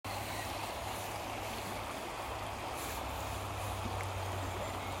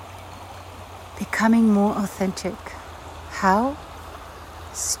Becoming more authentic. How?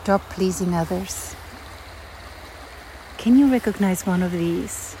 Stop pleasing others. Can you recognize one of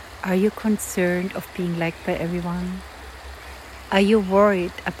these? Are you concerned of being liked by everyone? Are you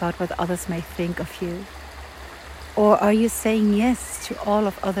worried about what others may think of you? Or are you saying yes to all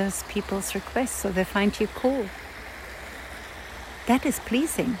of others people's requests so they find you cool? That is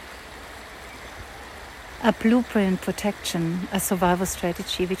pleasing. A blueprint protection, a survival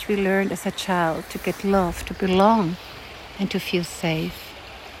strategy which we learned as a child to get love, to belong, and to feel safe.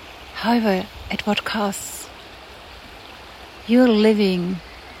 However, at what cost? You're living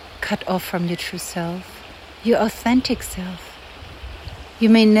cut off from your true self, your authentic self. You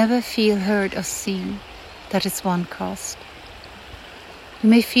may never feel heard or seen. That is one cost. You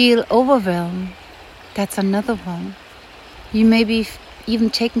may feel overwhelmed. That's another one. You may be even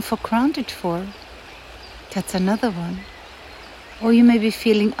taken for granted for. That's another one. Or you may be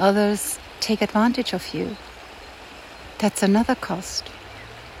feeling others take advantage of you. That's another cost.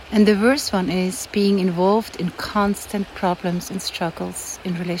 And the worst one is being involved in constant problems and struggles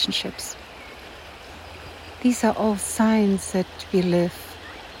in relationships. These are all signs that we live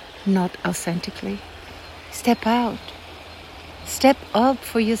not authentically. Step out. Step up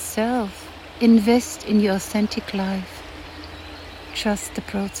for yourself. Invest in your authentic life. Trust the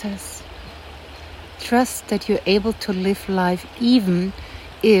process. Trust that you're able to live life even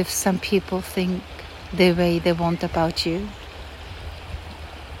if some people think the way they want about you.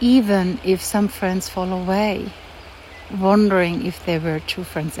 Even if some friends fall away, wondering if they were true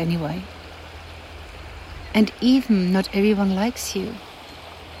friends anyway. And even not everyone likes you.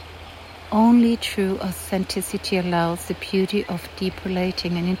 Only true authenticity allows the beauty of deep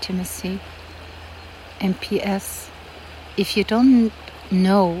relating and intimacy. And P.S. If you don't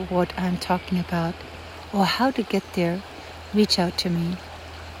know what I'm talking about or how to get there, reach out to me.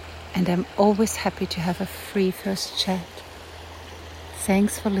 And I'm always happy to have a free first chat.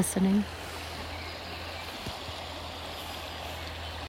 Thanks for listening.